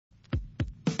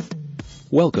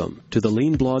Welcome to the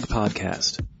Lean Blog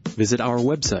Podcast. Visit our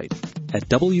website at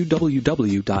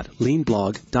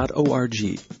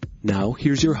www.leanblog.org. Now,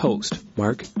 here's your host,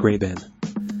 Mark Graban.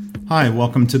 Hi,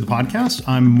 welcome to the podcast.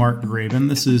 I'm Mark Graban.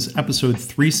 This is episode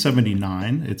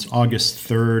 379. It's August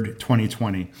 3rd,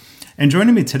 2020. And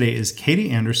joining me today is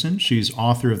Katie Anderson. She's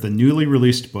author of the newly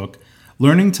released book,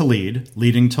 Learning to Lead,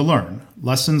 Leading to Learn,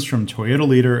 Lessons from Toyota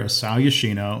leader Isao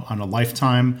Yoshino on a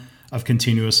Lifetime of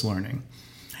Continuous Learning.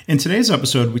 In today's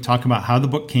episode, we talk about how the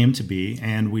book came to be,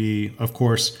 and we, of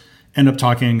course, end up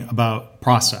talking about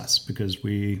process because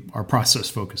we are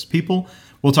process-focused people.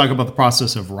 We'll talk about the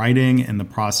process of writing and the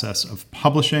process of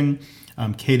publishing.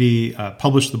 Katie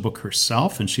published the book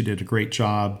herself, and she did a great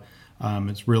job.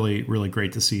 It's really, really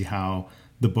great to see how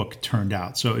the book turned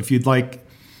out. So if you'd like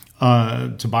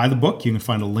to buy the book, you can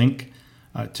find a link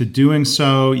to doing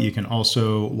so. You can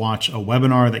also watch a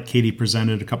webinar that Katie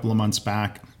presented a couple of months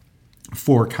back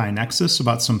for KaiNexus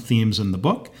about some themes in the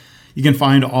book. You can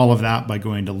find all of that by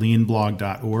going to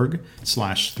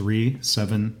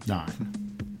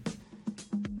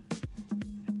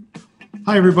leanblog.org/379.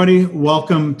 Hi, everybody.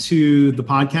 Welcome to the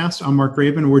podcast. I'm Mark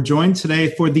Graban. We're joined today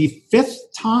for the fifth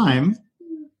time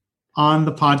on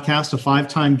the podcast, a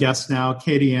five-time guest now,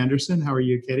 Katie Anderson. How are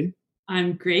you, Katie?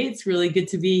 I'm great. It's really good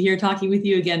to be here talking with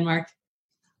you again, Mark.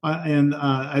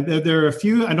 There are a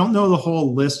few, I don't know the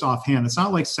whole list offhand. It's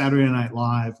not like Saturday Night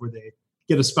Live where they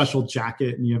get a special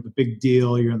jacket and you have a big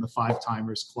deal. You're in the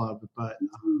five-timers club, but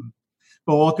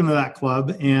welcome to that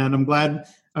club. And I'm glad,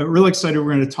 really excited.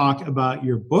 We're going to talk about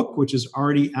your book, which is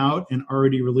already out and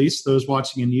already released. Those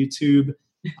watching on YouTube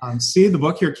see the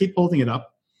book here. Keep holding it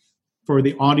up. For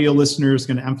the audio listeners,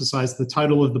 going to emphasize the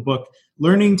title of the book,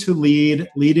 Learning to Lead,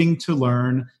 Leading to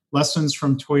Learn, Lessons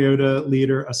from Toyota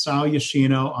leader Isao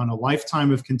Yoshino on a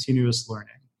Lifetime of Continuous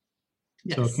Learning.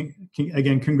 Yes. So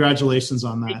again, congratulations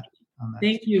on that.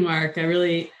 Thank you, Mark. I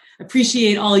really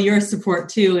appreciate all your support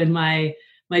too in my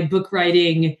book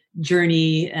writing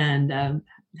journey and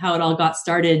how it all got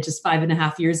started just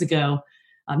 5.5 years ago.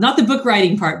 Not the book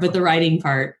writing part, but the writing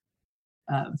part.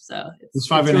 So it's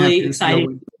really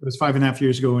exciting. It was 5.5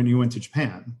 years ago when you went to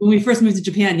Japan. When we first moved to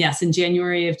Japan, yes, in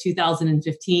January of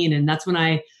 2015. And that's when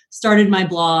I started my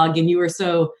blog. And you were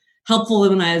so helpful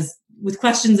when I was with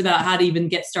questions about how to even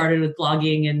get started with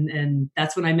blogging. And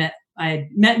that's when I met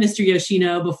Mr.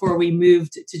 Yoshino before we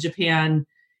moved to Japan.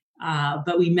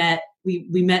 But we met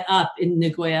up in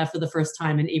Nagoya for the first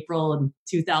time in April of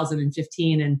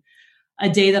 2015. And a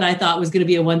day that I thought was going to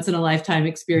be a once in a lifetime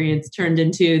experience turned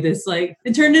into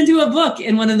a book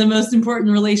and one of the most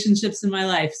important relationships in my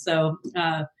life. So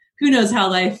who knows how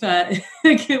life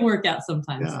can work out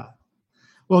sometimes. Yeah.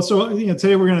 Well, so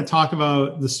today we're going to talk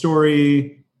about the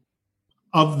story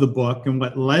of the book and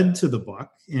what led to the book.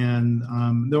 And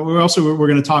we're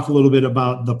going to talk a little bit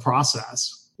about the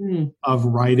process of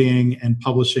writing and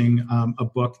publishing a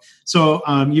book. So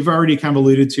you've already kind of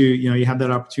alluded to, you had that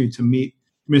opportunity to meet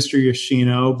Mr.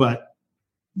 Yoshino, but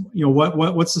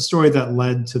what's the story that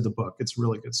led to the book? It's a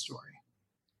really good story.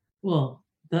 Well,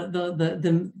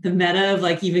 the meta of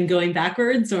like even going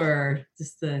backwards, or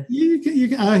just the you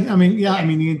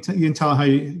can tell how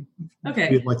you'd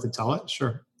like to tell it.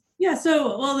 Sure. Yeah.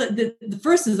 So, well, the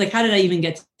first is like, how did I even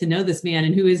get to know this man,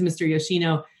 and who is Mr.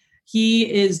 Yoshino? He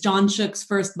is John Shook's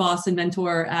first boss and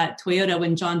mentor at Toyota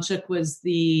when John Shook was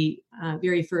the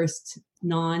very first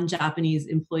non-Japanese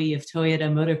employee of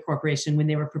Toyota Motor Corporation when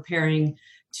they were preparing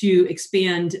to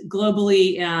expand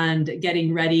globally and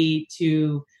getting ready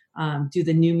to do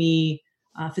the NUMMI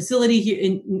facility here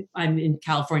in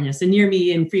California. So near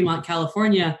me in Fremont,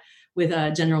 California with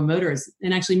General Motors.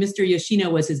 And actually Mr.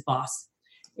 Yoshino was his boss.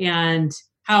 And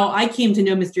how I came to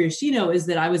know Mr. Yoshino is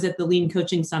that I was at the Lean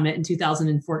Coaching Summit in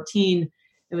 2014.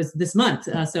 It was this month.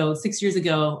 So 6 years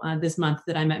ago this month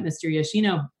that I met Mr.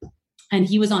 Yoshino. And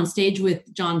he was on stage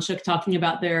with John Shook talking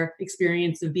about their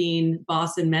experience of being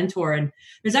boss and mentor. And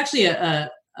there's actually a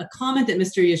comment that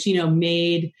Mr. Yoshino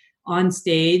made on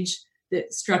stage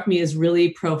that struck me as really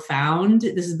profound.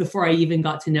 This is before I even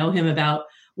got to know him, about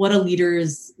what a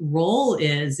leader's role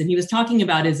is. And he was talking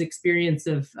about his experience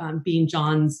of being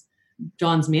John's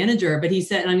manager. But he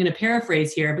said, and I'm going to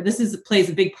paraphrase here, but this plays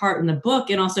a big part in the book,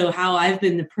 and also how I've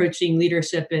been approaching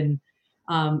leadership and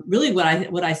really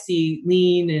what I see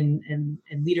lean and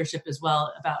leadership as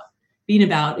well about.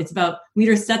 It's about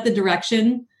leaders set the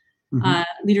direction,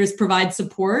 leaders provide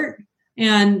support,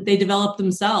 and they develop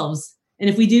themselves. And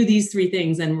if we do these three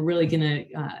things, then we're really going to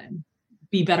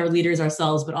be better leaders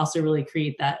ourselves, but also really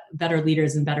create that better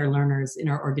leaders and better learners in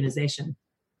our organization.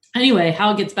 Anyway,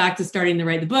 how it gets back to starting to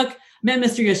write the book. met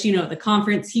Mr. Yoshino at the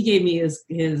conference. He gave me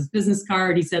his business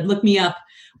card. He said, look me up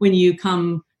when you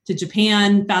come to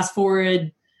Japan. Fast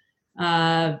forward,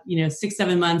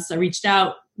 6-7 months. I reached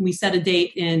out. We set a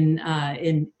date in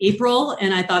April,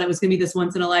 and I thought it was going to be this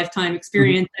once in a lifetime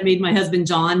experience. I made my husband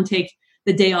John take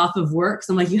the day off of work.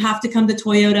 So I'm like, you have to come to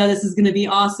Toyota. This is going to be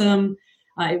awesome.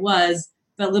 It was,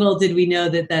 but little did we know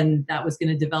that then that was going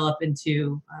to develop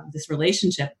into this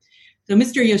relationship. So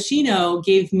Mr. Yoshino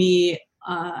gave me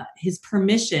his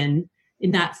permission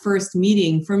in that first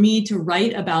meeting for me to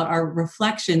write about our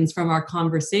reflections from our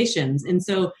conversations. And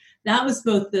so that was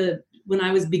both when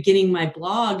I was beginning my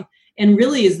blog, and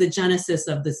really is the genesis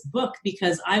of this book,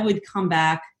 because I would come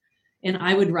back and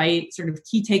I would write sort of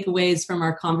key takeaways from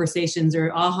our conversations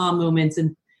or aha moments,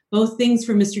 and both things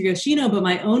from Mr. Yoshino, but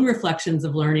my own reflections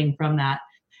of learning from that.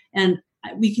 And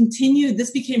we continued,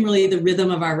 this became really the rhythm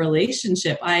of our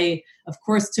relationship. I, of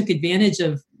course, took advantage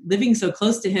of living so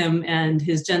close to him and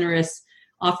his generous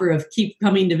offer of keep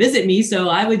coming to visit me. So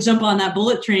I would jump on that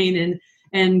bullet train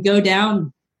and go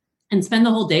down and spend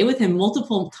the whole day with him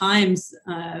multiple times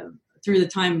through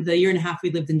the year and a half we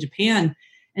lived in Japan.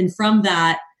 And from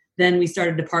that, then we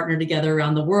started to partner together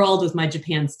around the world with my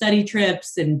Japan study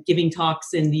trips and giving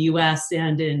talks in the US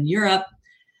and in Europe.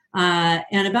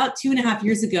 And about 2.5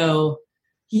 years ago,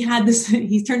 he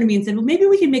turned to me and said, well, maybe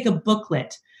we can make a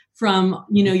booklet from,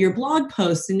 your blog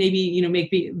posts, and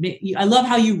maybe, I love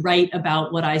how you write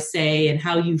about what I say and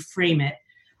how you frame it.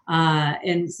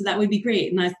 And so that would be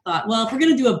great. And I thought, well, if we're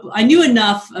going to I knew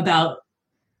enough about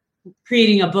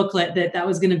creating a booklet that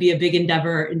was going to be a big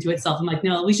endeavor into itself. I'm like,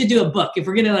 no, we should do a book. If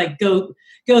we're going to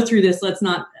go through this, let's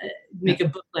not make a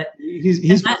booklet.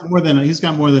 He's got more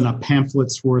than a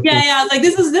pamphlet's worth. Yeah. Like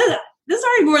this is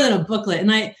already more than a booklet.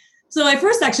 And so I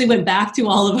first actually went back to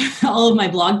all of my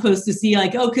blog posts to see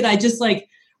like, could I just like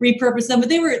repurpose them? But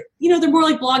they were, they're more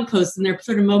like blog posts, and they're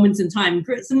sort of moments in time,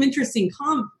 some interesting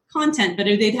content, but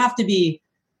they'd have to be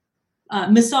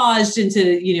massaged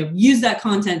into, use that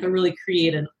content, but really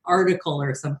create an article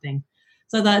or something.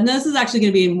 So I thought, no, this is actually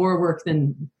going to be more work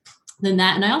than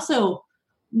that. And I also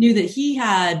knew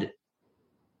that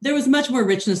there was much more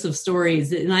richness of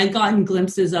stories, and I'd gotten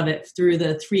glimpses of it through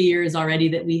the 3 years already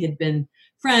that we had been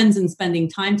friends and spending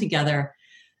time together.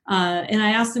 And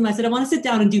I asked him, I said, I want to sit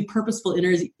down and do purposeful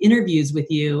interviews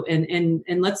with you.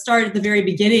 And let's start at the very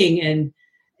beginning. And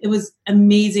it was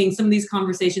amazing. Some of these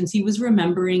conversations, he was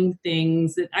remembering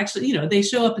things that actually, they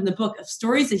show up in the book, of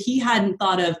stories that he hadn't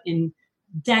thought of in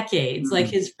decades. Mm-hmm. Like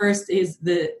his first is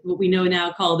what we know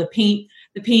now called the paint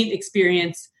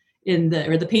experience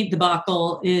the paint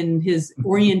debacle in his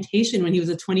orientation when he was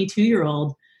a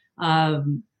 22-year-old.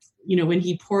 When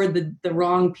he poured the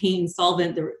wrong paint and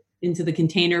solvent into the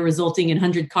container, resulting in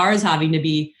 100 cars having to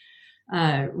be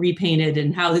repainted,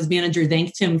 and how his manager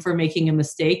thanked him for making a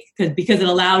mistake because it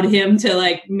allowed him to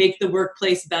like make the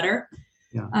workplace better.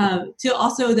 Yeah. To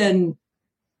also then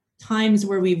times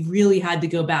where we really had to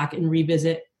go back and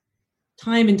revisit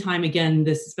time and time again,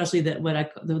 this, especially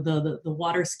the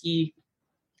water ski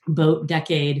boat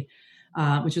decade,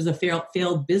 which was a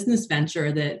failed business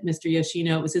venture that Mr.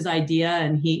 Yoshino, it was his idea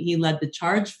and he led the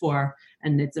charge for.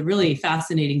 And it's a really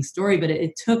fascinating story, but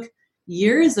it took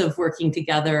years of working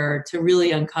together to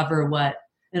really uncover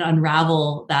and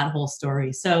unravel that whole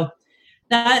story. So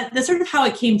that's sort of how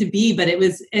it came to be. But it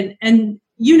was, and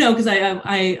because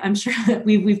I'm sure that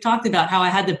we've talked about how I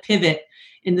had to pivot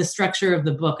in the structure of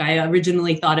the book. I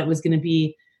originally thought it was going to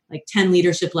be like 10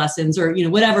 leadership lessons or,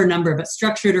 whatever number, but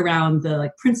structured around the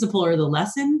like principle or the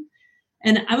lesson.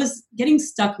 And I was getting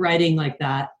stuck writing like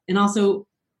that. And also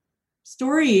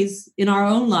stories in our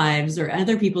own lives or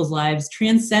other people's lives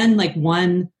transcend like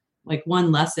one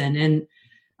lesson. And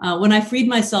when I freed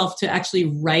myself to actually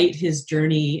write his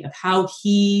journey of how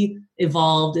he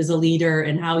evolved as a leader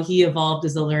and how he evolved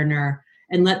as a learner,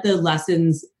 and let the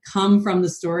lessons come from the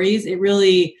stories, it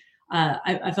really,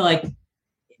 I feel like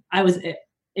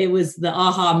it was the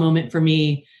aha moment for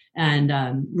me,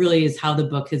 and really is how the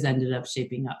book has ended up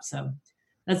shaping up. So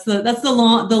that's the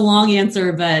long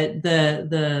answer, but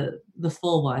the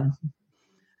full one.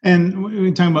 And when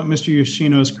we talk about Mr.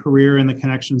 Yoshino's career and the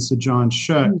connections to John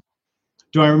Shook, mm-hmm.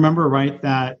 Do I remember right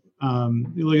that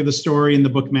you look at the story in the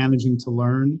book Managing to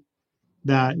Learn,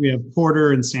 that we have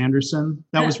Porter and Sanderson?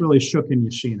 That was really Shook and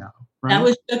Yoshino, right? That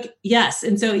was Shook, yes.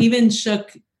 And so even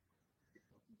Shook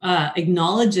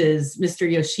acknowledges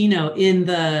Mr. Yoshino in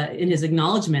his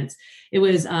acknowledgments. It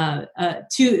was the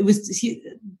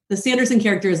Sanderson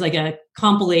character is like a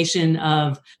compilation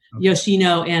of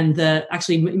Yoshino and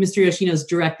Mr. Yoshino's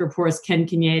direct reports, Ken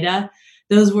Kaneda.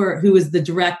 Who was the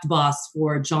direct boss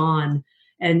for John.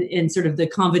 and sort of the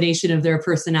combination of their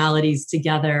personalities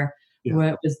together,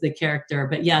 what was the character.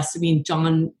 But yes, I mean,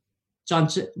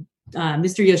 Mr.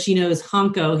 Yoshino's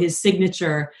Hanko, his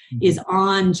signature is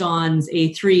on John's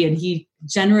A3, and he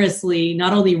generously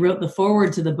not only wrote the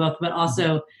foreword to the book, but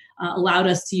also allowed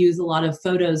us to use a lot of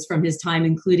photos from his time,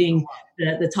 including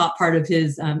the top part of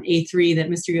his A3 that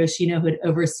Mr. Yoshino had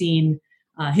overseen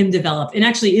him develop, and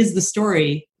actually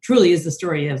truly is the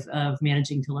story of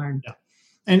managing to learn. Yeah.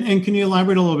 And can you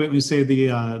elaborate a little bit when you say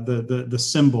the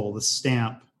symbol, the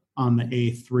stamp on the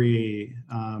A3,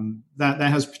 that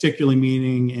has particularly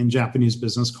meaning in Japanese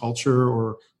business culture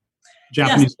or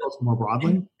Japanese culture more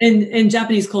broadly? In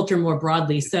Japanese culture more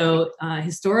broadly. So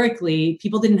historically,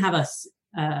 people didn't have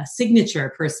a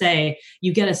signature per se.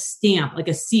 You get a stamp, like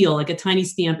a seal, like a tiny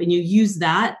stamp, and you use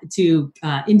that to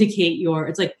indicate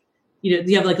it's like,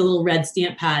 you have like a little red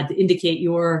stamp pad to indicate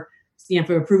your stamp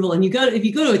of approval. And if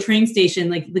you go to a train station,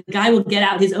 like the guy will get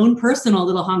out his own personal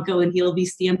little Hanko and he'll be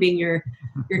stamping your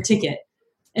ticket.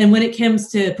 And when it comes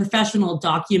to professional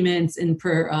documents and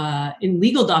in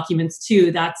legal documents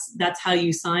too, that's how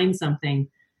you sign something.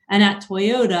 And at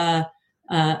Toyota,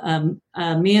 a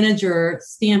manager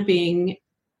stamping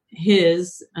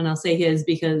his, and I'll say his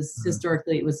because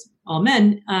historically it was all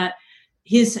men,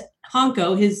 his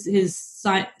Hanko, his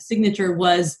signature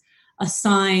was a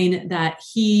sign that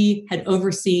he had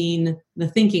overseen the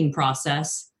thinking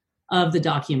process of the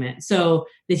document. So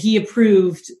that he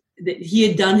approved that he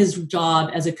had done his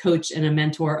job as a coach and a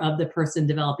mentor of the person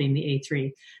developing the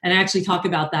A3. And I actually talk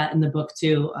about that in the book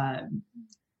too. I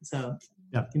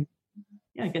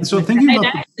guess. So thinking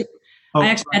about I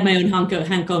actually had my own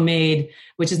Hanko made,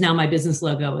 which is now my business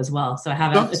logo as well. So I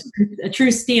have a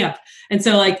true stamp. And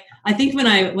so like, I think when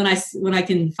I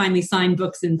can finally sign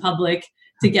books in public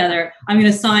together, I'm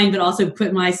going to sign, but also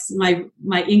put my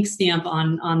ink stamp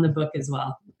on the book as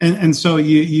well. And so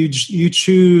you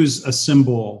choose a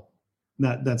symbol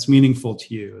that's meaningful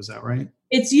to you. Is that right?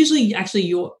 It's usually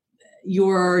actually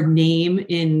your name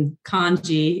in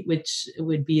kanji, which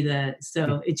would be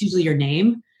so it's usually your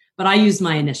name, but I use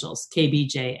my initials,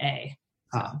 KBJA.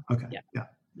 So, okay. Yeah.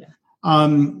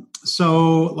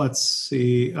 So let's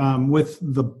see, with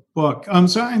the book.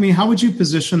 So, I mean, how would you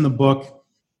position the book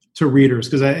to readers?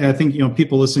 Because I think,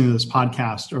 people listening to this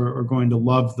podcast are going to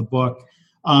love the book.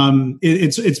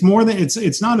 It's more than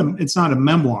it's not a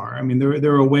memoir. I mean,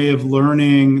 they're a way of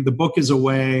learning. The book is a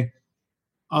way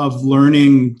of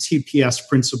learning TPS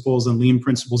principles and lean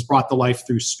principles brought to life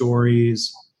through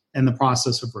stories and the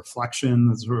process of reflection.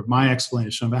 That's sort of my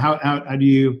explanation of it. How do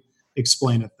you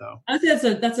explain it though? I think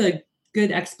that's a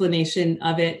good explanation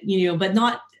of it, but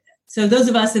not. So those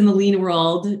of us in the lean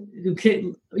world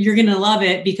you're going to love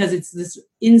it because it's this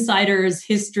insider's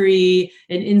history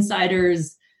and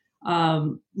insider's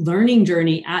learning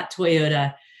journey at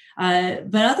Toyota.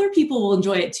 But other people will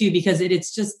enjoy it too, because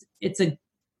it's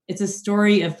a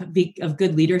story of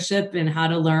good leadership and how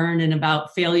to learn and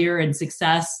about failure and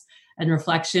success and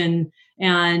reflection.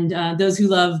 And those who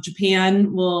love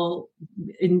Japan will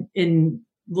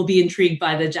be intrigued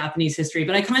by the Japanese history.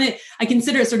 But I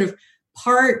consider it sort of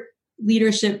part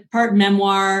leadership, part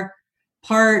memoir,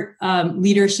 part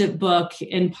leadership book,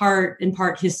 and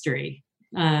part history,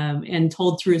 and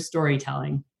told through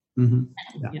storytelling. Mm-hmm.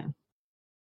 Yeah.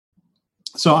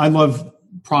 So I love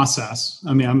process.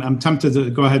 I mean, I'm tempted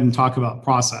to go ahead and talk about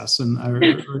process, and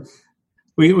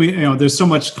we there's so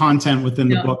much content within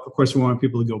the book. Of course, we want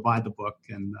people to go buy the book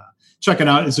and check it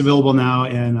out. It's available now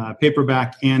in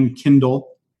paperback and Kindle.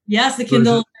 Yes, the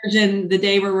Kindle version. The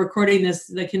day we're recording this,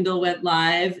 the Kindle went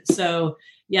live. So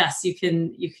yes, you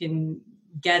can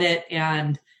get it,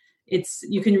 and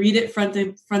you can read it front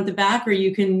to back, or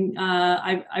you can.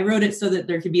 I wrote it so that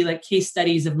there could be like case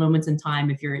studies of moments in time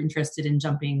if you're interested in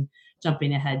jumping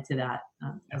ahead to that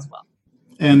as well.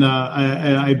 And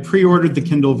I pre-ordered the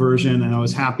Kindle version, and I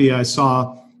was happy. I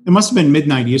saw it must have been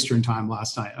midnight Eastern time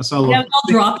last night. I saw a little. Yeah, it was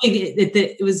all dropping.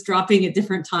 It was dropping at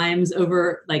different times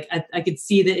over. Like I could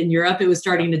see that in Europe, it was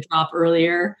starting to drop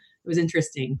earlier. It was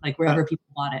interesting, like wherever people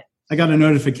bought it. I got a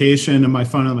notification on my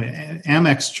phone on my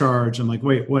Amex charge. I'm like,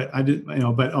 wait, what? I did,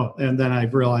 and then I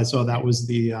realized, that was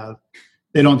the.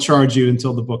 They don't charge you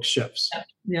until the book ships.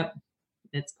 Yep.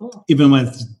 It's cool. Even when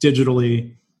it's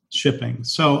digitally shipping.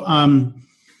 So,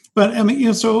 but I mean,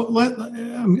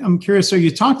 I'm curious. So you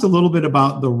talked a little bit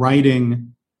about the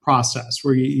writing process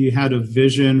where you had a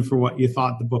vision for what you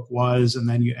thought the book was, and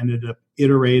then you ended up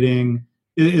iterating.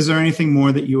 Is there anything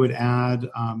more that you would add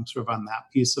sort of on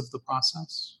that piece of the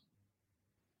process?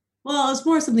 Well, it's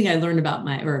more something I learned about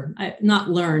not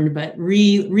learned, but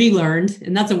relearned.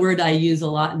 And that's a word I use a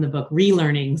lot in the book,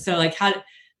 relearning. So like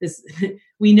this,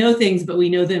 we know things, but we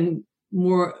know them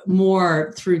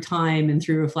more through time and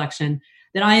through reflection,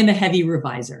 that I am a heavy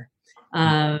reviser.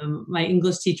 My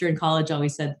English teacher in college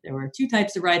always said there were two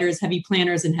types of writers, heavy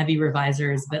planners and heavy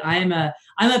revisers. But I'm a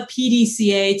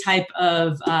PDCA type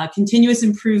of continuous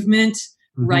improvement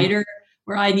writer,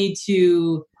 where I need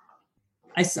to,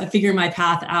 I figure my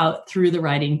path out through the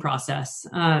writing process.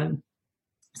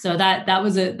 So that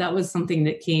was something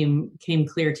that came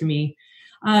clear to me.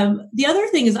 The other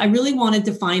thing is I really wanted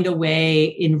to find a way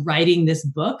in writing this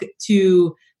book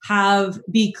to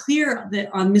be clear that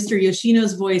on Mr.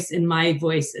 Yoshino's voice and my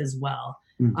voice as well.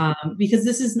 Because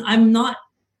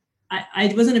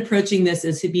I wasn't approaching this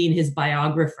as being his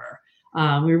biographer.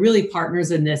 We're really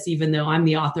partners in this, even though I'm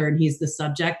the author and he's the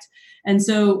subject. And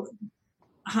so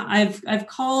I've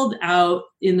called out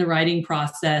in the writing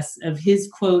process of his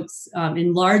quotes,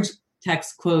 in large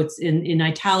text quotes in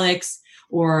italics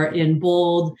or in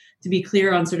bold, to be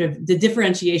clear on sort of the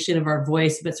differentiation of our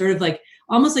voice, but sort of like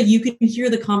almost like you can hear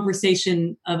the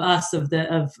conversation of us, of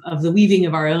the weaving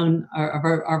of our own,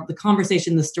 of the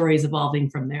conversation, the stories evolving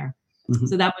from there.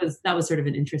 So that was sort of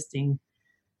an interesting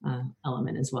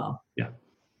element as well. Yeah.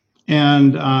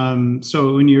 And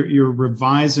so when you're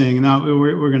revising, now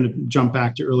we're going to jump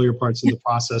back to earlier parts of the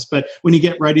process, but when you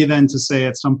get ready then to say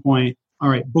at some point, all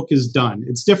right, book is done.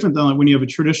 It's different than when you have a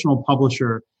traditional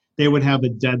publisher. They would have a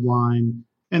deadline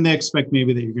and they expect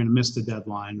maybe that you're going to miss the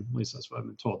deadline. At least that's what I've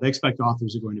been told. They expect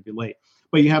authors are going to be late.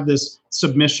 But you have this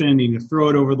submission and you throw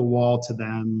it over the wall to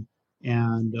them.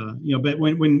 And, but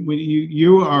when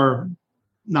you are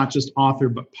not just author,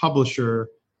 but publisher,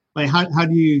 like how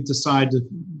do you decide to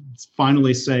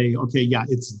finally say, okay, yeah,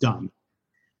 it's done?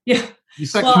 Yeah. You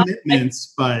set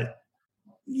commitments, but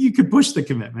you could push the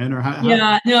commitment or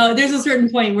no, there's a certain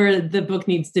point where the book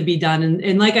needs to be done.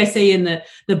 And like I say in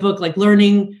the book, like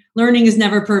learning is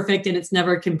never perfect and it's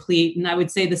never complete. And I would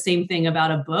say the same thing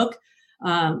about a book.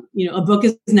 A book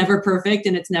is never perfect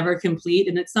and it's never complete.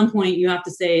 And at some point you have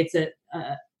to say it's a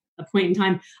point in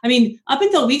time. I mean, up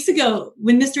until weeks ago,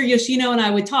 when Mr. Yoshino and I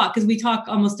would talk, because we talk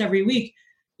almost every week,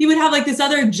 he would have like this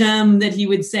other gem that he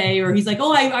would say, or he's like,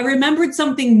 oh, I remembered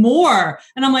something more.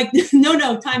 And I'm like,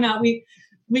 no, time out. We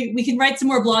can write some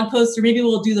more blog posts, or maybe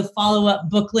we'll do the follow-up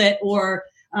booklet, or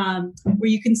where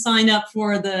you can sign up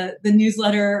for the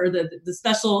newsletter or the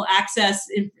special access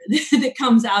that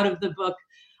comes out of the book.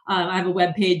 I have a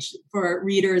webpage for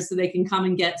readers so they can come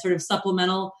and get sort of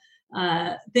supplemental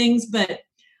things. But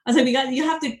I said,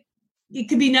 it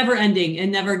could be never ending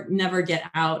and never get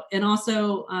out. And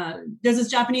also there's this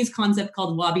Japanese concept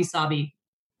called wabi-sabi,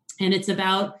 and it's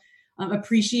about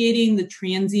appreciating the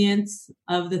transience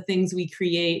of the things we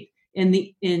create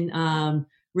in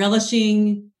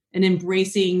relishing and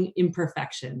embracing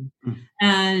imperfection.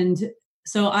 And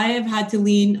so I have had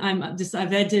to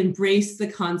I've had to embrace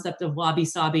the concept of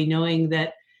wabi-sabi, knowing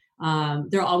that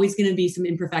there are always going to be some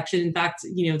imperfection. In fact,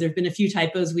 there've been a few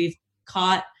typos we've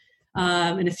caught,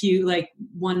 and a few, like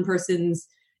one person's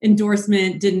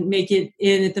endorsement didn't make it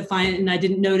in at the final, and I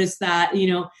didn't notice that,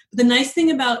 But the nice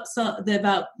thing about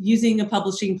using a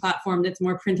publishing platform that's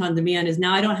more print on demand is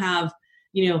now I don't have,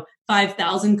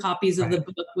 5,000 copies of the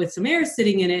book with some errors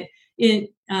sitting in it.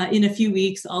 In a few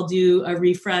weeks, I'll do a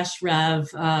refresh rev.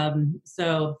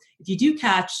 So if you do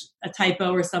catch a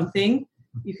typo or something,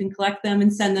 you can collect them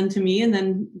and send them to me, and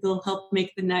then they'll help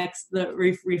make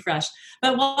the refresh.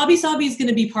 But wabi-sabi is going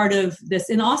to be part of this.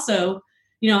 And also,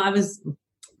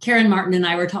 Karen Martin and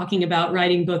I were talking about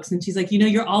writing books, and she's like,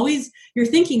 your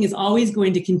thinking is always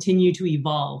going to continue to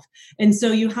evolve. And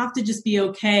so you have to just be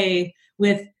okay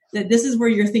with that. This is where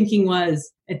your thinking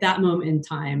was at that moment in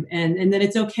time. And that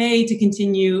it's okay to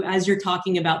continue as you're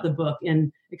talking about the book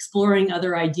and exploring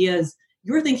other ideas.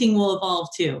 Your thinking will evolve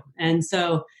too. And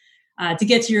so to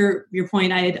get to your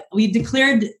point, we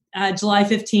declared July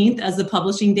 15th as the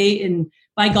publishing date, and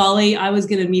by golly, I was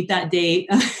going to meet that date.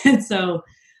 And so,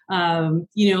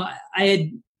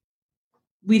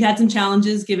 we'd had some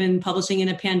challenges given publishing in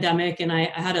a pandemic, and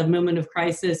I had a moment of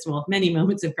crisis, well, many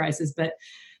moments of crisis, but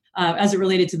as it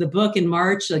related to the book in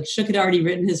March, like Shook had already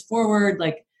written his foreword,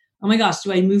 like, oh my gosh,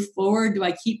 do I move forward? Do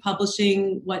I keep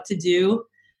publishing? What to do?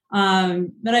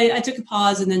 But I took a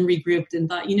pause and then regrouped and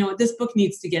thought, this book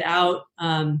needs to get out.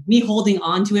 Me holding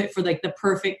on to it for like the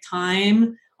perfect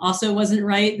time also wasn't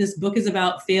right. This book is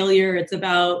about failure. It's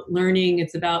about learning.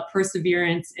 It's about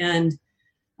perseverance. And,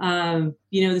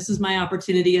 this is my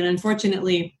opportunity. And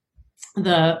unfortunately,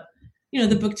 the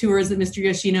book tours that Mr.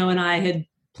 Yoshino and I had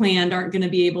planned aren't going to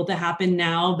be able to happen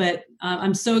now. But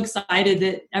I'm so excited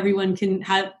that everyone can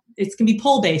be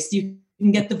poll based. You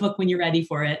can get the book when you're ready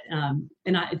for it.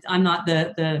 And I'm not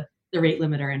the the rate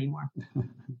limiter anymore.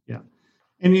 Yeah.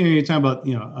 And you talk about,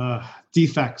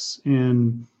 defects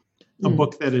in a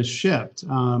book that is shipped.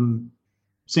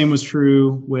 Same was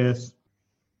true with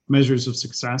Measures of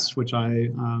Success, which I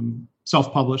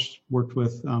self-published, worked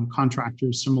with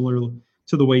contractors similar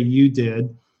to the way you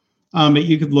did. But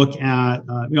you could look at,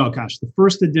 the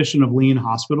first edition of Lean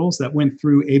Hospitals that went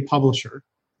through a publisher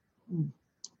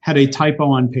had a typo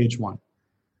on page 1.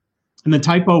 And the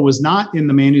typo was not in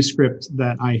the manuscript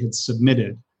that I had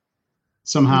submitted.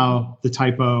 Somehow the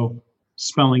typo,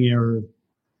 spelling error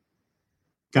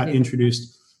got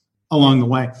introduced along the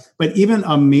way. But even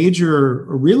a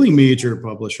really major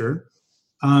publisher,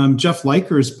 Jeff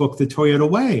Liker's book, The Toyota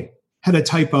Way, had a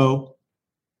typo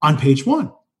on page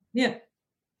 1. Yeah.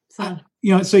 So,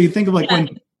 so you think of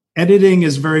when editing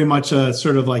is very much a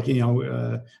sort of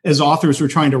as authors, we're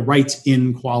trying to write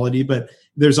in quality, but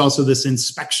there's also this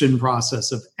inspection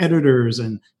process of editors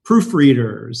and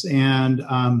proofreaders, and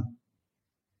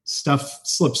stuff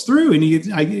slips through.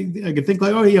 And I could think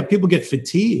people get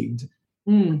fatigued.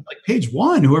 Like page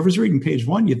 1, whoever's reading page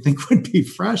 1, you'd think would be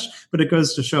fresh, but it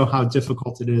goes to show how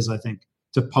difficult it is, I think,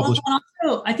 to publish. Well,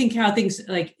 also, I think how things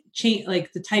change,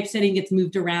 the typesetting gets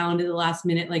moved around at the last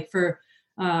minute. Like for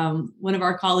one of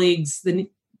our colleagues,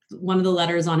 one of the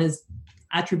letters on his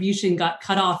attribution got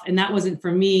cut off, and that wasn't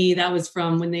from me. That was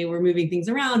from when they were moving things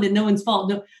around, and no one's fault.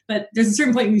 No, but there's a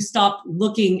certain point when you stop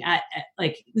looking at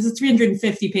this is a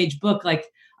 350-page book.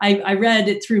 I read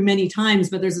it through many times,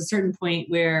 but there's a certain point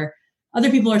where other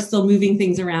people are still moving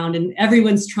things around, and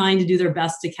everyone's trying to do their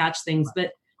best to catch things.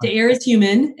 But to err is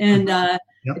human, and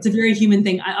it's a very human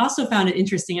thing. I also found it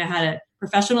interesting. I had a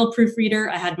professional proofreader.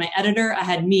 I had my editor. I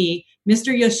had me,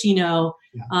 Mr. Yoshino,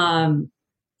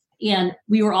 and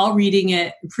we were all reading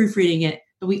it, proofreading it,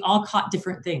 but we all caught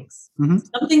different things. Mm-hmm.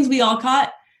 Some things we all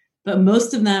caught, but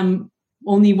most of them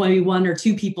only maybe 1 or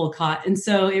 2 people caught. And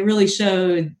so it really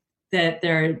showed that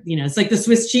it's like the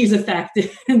Swiss cheese effect.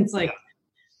 It's like,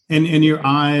 And your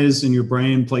eyes and your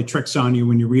brain play tricks on you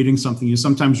when you're reading something. You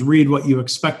sometimes read what you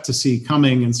expect to see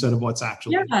coming instead of what's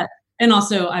actually. Yeah. And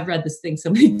also, I've read this thing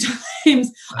so many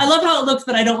times. I love how it looks,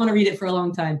 but I don't want to read it for a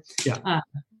long time. Yeah.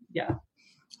 Yeah.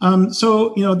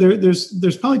 So,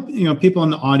 there's probably, people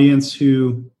in the audience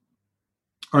who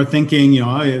are thinking,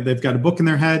 they've got a book in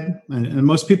their head, and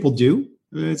most people do.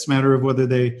 It's a matter of whether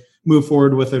they move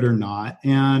forward with it or not.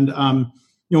 And,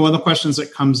 one of the questions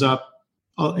that comes up,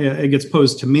 it gets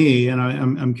posed to me, and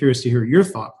I'm curious to hear your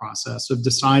thought process of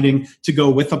deciding to go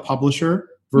with a publisher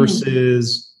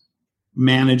versus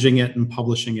managing it and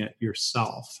publishing it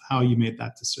yourself, how you made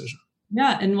that decision.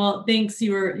 Yeah. And thanks.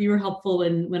 You were helpful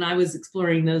when I was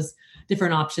exploring those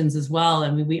different options as well.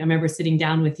 I mean, I remember sitting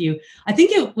down with you. I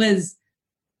think it was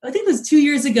 2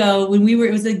 years ago when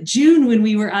it was like June when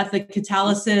we were at the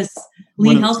Catalysis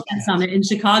Lean Health Summit in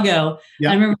Chicago.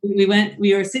 Yep. I remember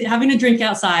we were having a drink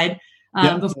outside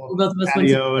before both of us went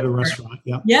to at a restaurant.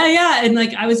 Yeah. Yeah. And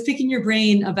I was picking your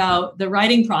brain about the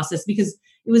writing process, because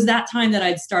it was that time that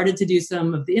I'd started to do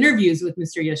some of the interviews with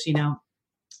Mr. Yoshino.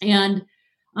 And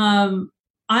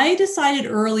I decided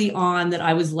early on that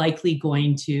I was likely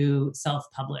going to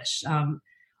self-publish. I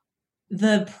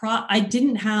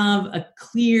didn't have a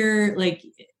clear,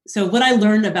 so what I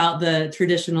learned about the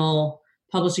traditional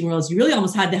publishing world is you really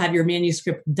almost had to have your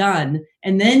manuscript done,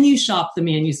 and then you shop the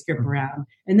manuscript around,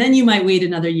 and then you might wait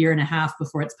another 1.5 years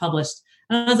before it's published.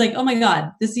 And I was like, oh my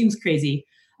God, this seems crazy.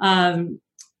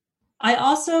 I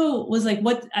also was like,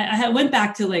 I went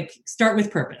back to start with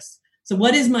purpose. So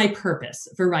what is my purpose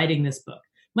for writing this book?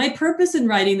 My purpose in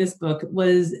writing this book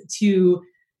was to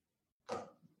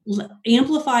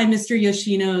amplify Mr.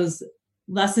 Yoshino's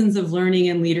lessons of learning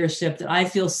and leadership that I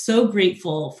feel so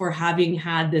grateful for, having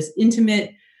had this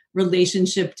intimate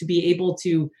relationship, to be able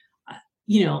to,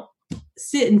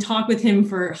 sit and talk with him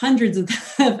for hundreds of,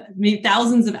 maybe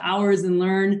thousands of hours and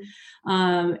learn,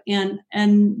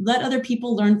 and let other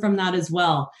people learn from that as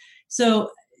well.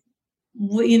 So,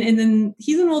 and then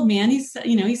he's an old man. He's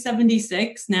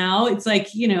 76 now. It's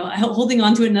holding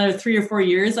on to it another 3 or 4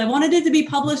 years. I wanted it to be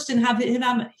published and have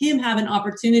him have an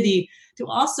opportunity to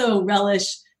also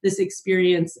relish this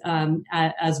experience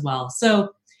as well.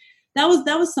 So that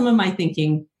was some of my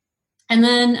thinking. And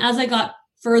then as I got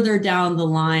further down the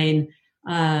line,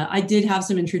 I did have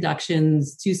some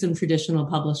introductions to some traditional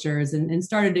publishers and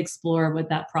started to explore what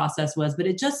that process was. But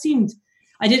it just seemed,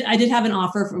 I did have an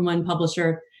offer from one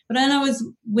publisher, but then I was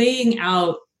weighing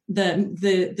out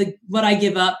the what I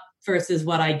give up versus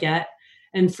what I get.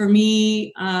 And for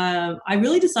me, I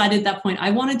really decided at that point,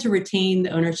 I wanted to retain the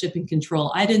ownership and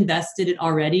control. I'd invested it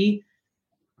already.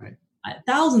 Right.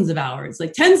 thousands of hours,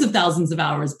 like tens of thousands of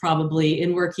hours probably,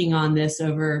 in working on this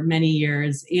over many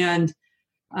years. And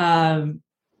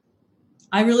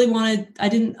I didn't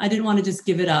want to just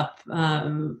give it up.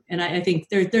 And I think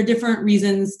there are different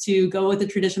reasons to go with a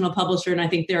traditional publisher. And I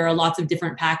think there are lots of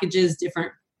different packages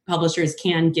different publishers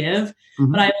can give.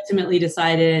 But I ultimately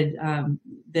decided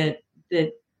that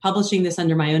publishing this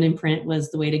under my own imprint was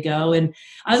the way to go. And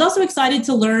I was also excited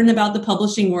to learn about the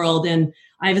publishing world. And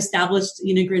I've established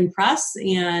Unigrin Press,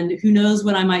 and who knows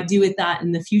what I might do with that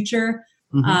in the future.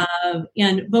 But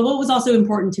what was also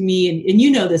important to me, and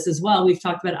you know this as well, we've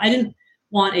talked about it, I didn't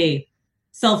want a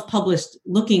self-published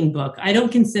looking book. I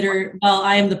don't consider, well,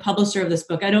 I am the publisher of this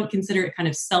book, I don't consider it kind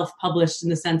of self-published in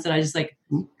the sense that I just like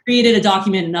created a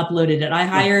document and uploaded it. I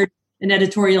hired an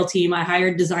editorial team, I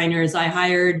hired designers, I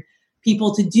hired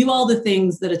people to do all the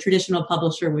things that a traditional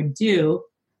publisher would do.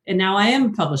 And now I am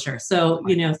a publisher. So,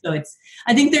 so it's,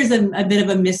 I think there's a bit of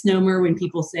a misnomer when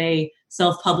people say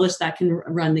self-published, that can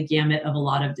run the gamut of a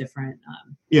lot of different.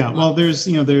 Well, there's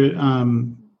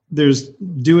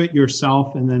do it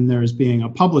yourself, and then there's being a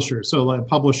publisher. So a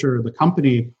publisher, the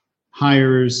company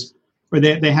hires, or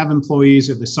they have employees,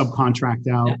 or they subcontract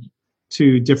out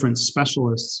to different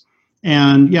specialists.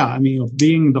 And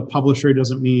being the publisher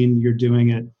doesn't mean you're doing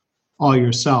it all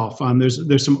yourself.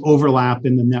 There's some overlap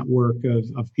in the network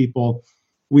of people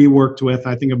we worked with.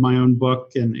 I think of my own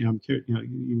book, and you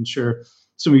can share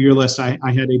some of your list. I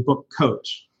had a book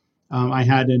coach. I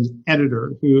had an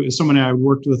editor who is someone I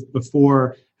worked with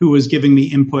before, who was giving me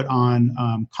input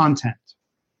on content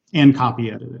and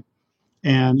copy editing.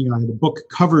 And I had a book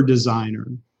cover designer.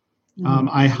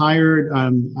 I hired.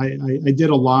 I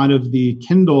did a lot of the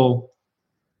Kindle.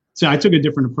 So I took a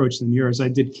different approach than yours. I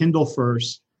did Kindle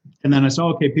first. And then I saw,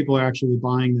 okay, people are actually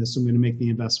buying this. I'm going to make the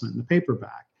investment in the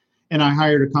paperback. And I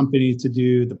hired a company to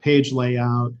do the page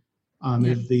layout,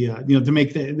 to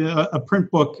make a print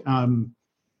book,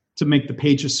 to make the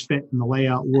pages fit and the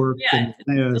layout work.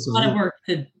 It's a lot of work.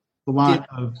 A lot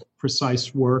of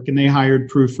precise work. And they hired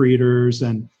proofreaders.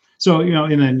 And so,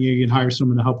 and then you can hire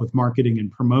someone to help with marketing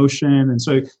and promotion. And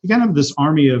so you kind of have this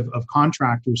army of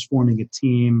contractors forming a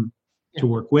team to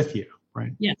work with you,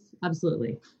 right? Yes,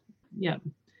 absolutely. Yeah.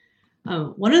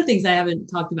 One of the things I haven't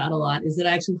talked about a lot is that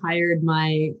I actually hired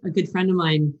a good friend of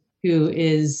mine who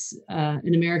is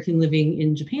an American living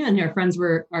in Japan.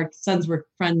 Our sons were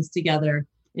friends together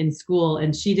in school,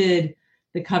 and she did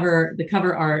the cover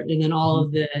art, and then all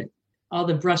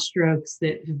the brush strokes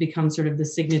that have become sort of the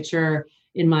signature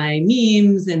in my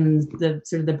memes and the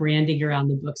sort of the branding around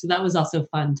the book. So that was also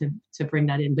fun to bring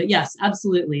that in. But yes,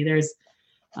 absolutely.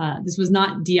 This was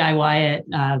not DIY it.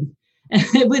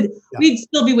 We'd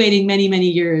still be waiting many, many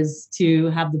years to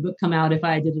have the book come out if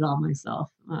I did it all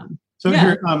myself.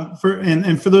 Here,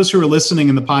 for those who are listening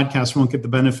in the podcast won't get the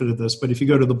benefit of this, but if you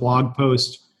go to the blog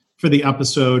post for the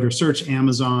episode or search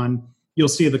Amazon, you'll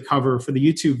see the cover. For the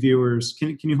YouTube viewers,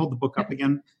 can you hold the book up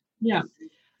again? Yeah.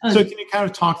 So can you kind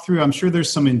of talk through, I'm sure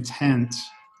there's some intent.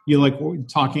 You like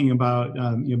talking about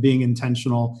being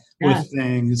intentional with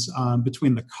things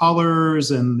between the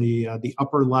colors and the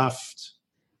upper left.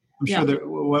 I'm sure that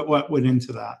what went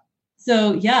into that.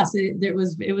 So yes, it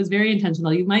was very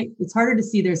intentional. It's harder to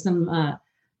see. There's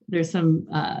some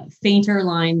fainter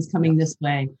lines coming this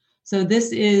way. So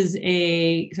this is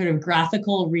a sort of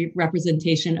graphical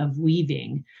representation of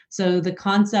weaving. So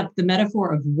the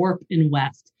metaphor of warp and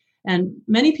weft. And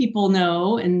many people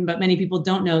know, but many people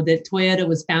don't know that Toyota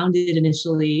was founded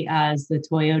initially as the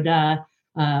Toyota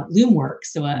Loom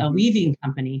Works, so a weaving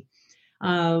company.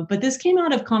 But this came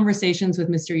out of conversations with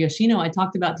Mr. Yoshino. I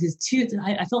talked about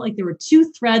I felt like there were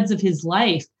two threads of his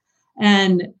life.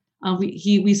 And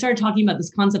we started talking about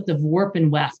this concept of warp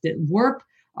and weft. That warp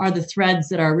are the threads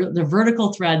that are the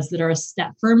vertical threads that are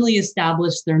firmly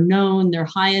established. They're known, they're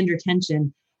high under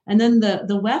tension. And then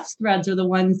the weft threads are the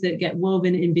ones that get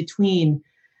woven in between.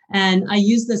 And I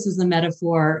use this as a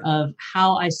metaphor of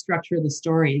how I structure the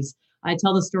stories. I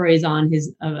tell the stories on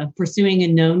his pursuing a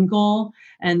known goal,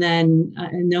 and then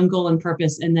a known goal and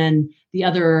purpose, and then the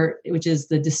other, which is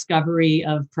the discovery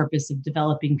of purpose of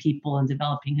developing people and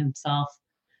developing himself.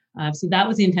 So that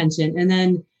was the intention. And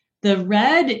then the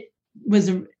red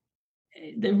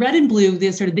and blue,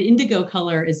 the sort of the indigo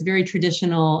color is very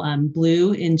traditional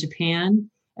blue in Japan.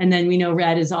 And then we know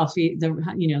red is also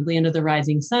the land of the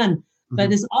rising sun. But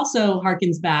this also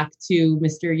harkens back to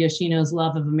Mr. Yoshino's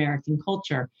love of American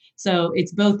culture. So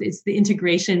it's the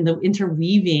integration, the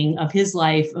interweaving of his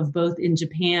life of both in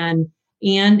Japan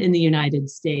and in the United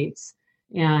States.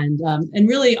 And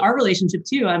really our relationship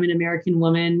too. I'm an American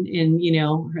woman in,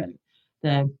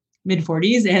 the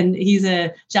mid-40s, and he's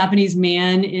a Japanese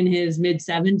man in his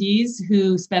mid-70s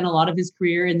who spent a lot of his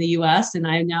career in the U.S., and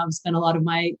I now have spent a lot of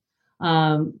my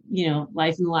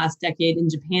life in the last decade in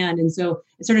Japan. And so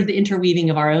it's sort of the interweaving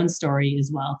of our own story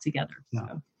as well together. Yeah.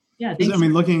 So, yeah. I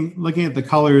mean, looking at the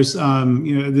colors,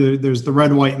 there's the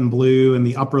red, white, and blue in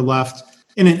the upper left.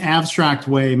 In an abstract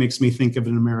way, makes me think of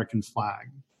an American flag.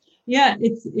 Yeah,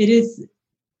 it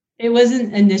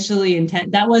wasn't initially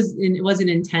intended. It wasn't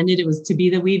intended. It was to be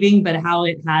the weaving, but how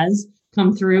it has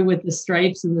come through with the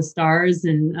stripes and the stars,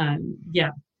 and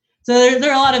So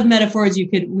there are a lot of metaphors you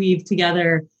could weave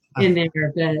together in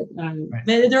there, but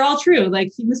they're all true.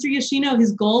 Like Mr. Yoshino,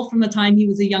 his goal from the time he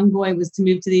was a young boy was to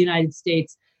move to the United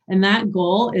States, and that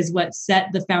goal is what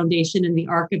set the foundation and the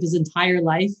arc of his entire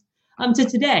life to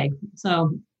today.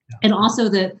 So, and also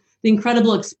the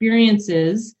incredible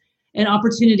experiences and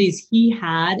opportunities he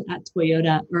had at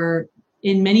Toyota are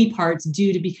in many parts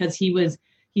due to because he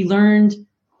learned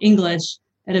English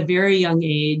at a very young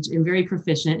age and very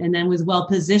proficient, and then was well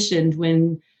positioned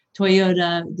when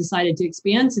Toyota decided to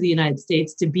expand to the United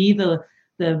States to be the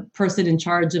person in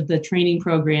charge of the training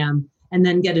program, and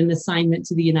then get an assignment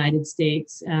to the United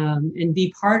States and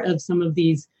be part of some of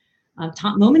these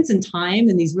moments in time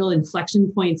and these real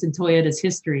inflection points in Toyota's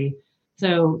history.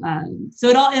 So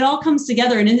it all comes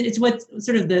together, and it's what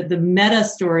sort of the meta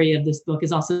story of this book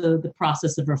is also the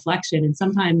process of reflection. And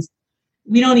sometimes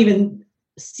we don't even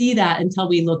see that until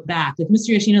we look back. Like Mr.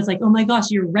 Yoshino's like, oh my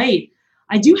gosh, you're right.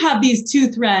 I do have these two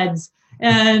threads,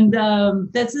 and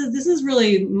this is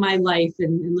really my life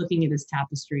in looking at this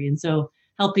tapestry. And so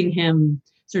helping him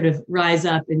sort of rise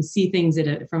up and see things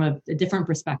from a different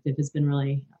perspective has been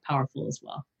really powerful as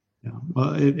well. Yeah,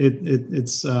 well,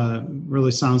 it's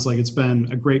really sounds like it's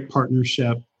been a great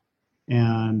partnership,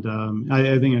 and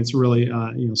I think it's really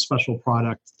special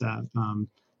product that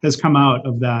has come out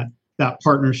of that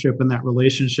partnership and that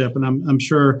relationship. And I'm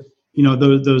sure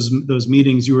those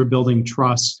meetings, you were building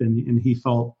trust, and he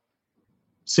felt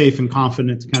safe and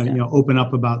confident to kind of open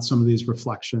up about some of these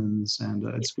reflections, and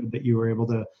it's good that you were able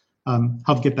to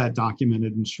help get that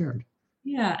documented and shared.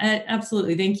 Yeah,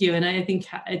 absolutely. Thank you. And I think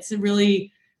it's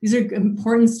these are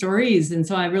important stories. And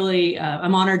so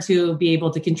I'm honored to be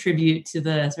able to contribute to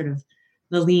the sort of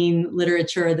the lean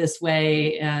literature this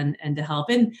way and to help.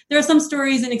 And there are some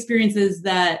stories and experiences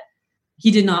that he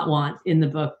did not want in the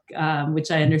book, which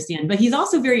I understand, but he's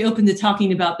also very open to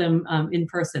talking about them in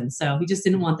person. So he just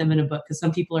didn't want them in a book because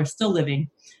some people are still living.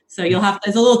 So you'll have,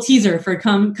 as a little teaser for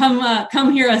come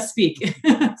hear us speak.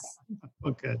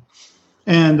 Okay.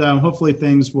 And hopefully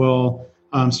things will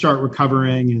start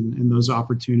recovering, and those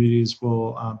opportunities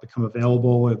will become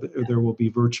available, or there will be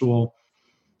virtual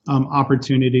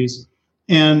opportunities.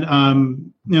 And,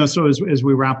 so as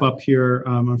we wrap up here,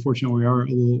 unfortunately, we are a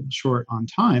little short on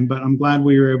time, but I'm glad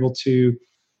we were able to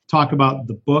talk about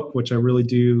the book, which I really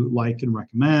do like and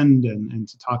recommend, and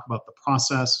to talk about the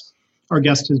process. Our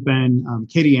guest has been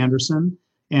Katie Anderson.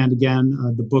 And again,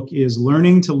 the book is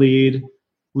Learning to Lead,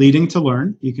 Leading to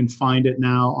Learn. You can find it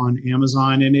now on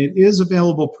Amazon, and it is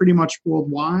available pretty much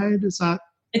worldwide. Is that?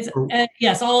 It's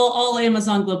yes, all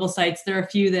Amazon global sites. There are a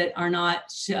few that are not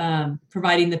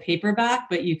providing the paperback,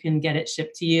 but you can get it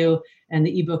shipped to you, and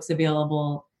the ebook's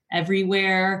available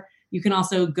everywhere. You can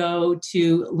also go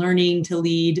to Learning to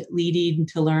Lead,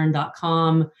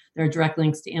 leadingtolearn.com. There are direct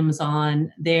links to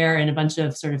Amazon there, and a bunch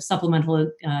of sort of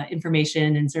supplemental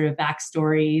information and sort of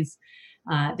backstories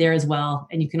there as well.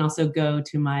 And you can also go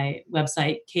to my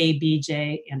website,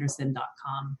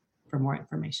 kbjanderson.com, for more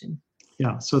information.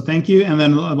 Yeah, so thank you. And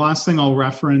then the last thing I'll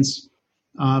reference,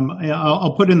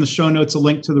 I'll put in the show notes a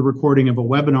link to the recording of a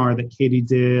webinar that Katie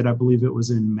did. I believe it was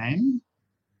in May.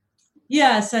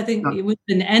 Yes, I think it was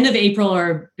the end of April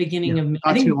or beginning of May.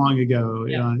 Not too long ago.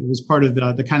 Yeah. It was part of the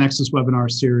KaiNexus webinar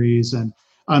series. And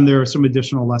there are some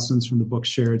additional lessons from the book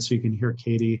shared, so you can hear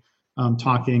Katie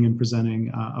talking and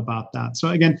presenting about that. So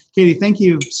again, Katie, thank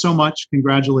you so much.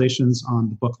 Congratulations on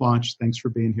the book launch. Thanks for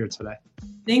being here today.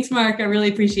 Thanks, Mark. I really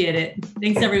appreciate it.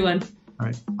 Thanks, everyone. All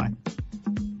right. Bye.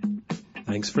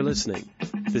 Thanks for listening.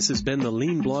 This has been the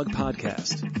Lean Blog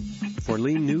Podcast. For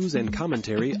lean news and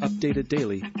commentary updated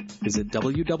daily, visit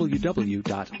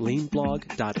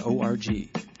www.leanblog.org.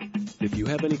 If you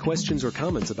have any questions or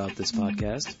comments about this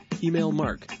podcast, email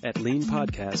Mark at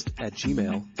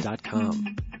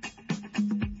leanpodcast@gmail.com.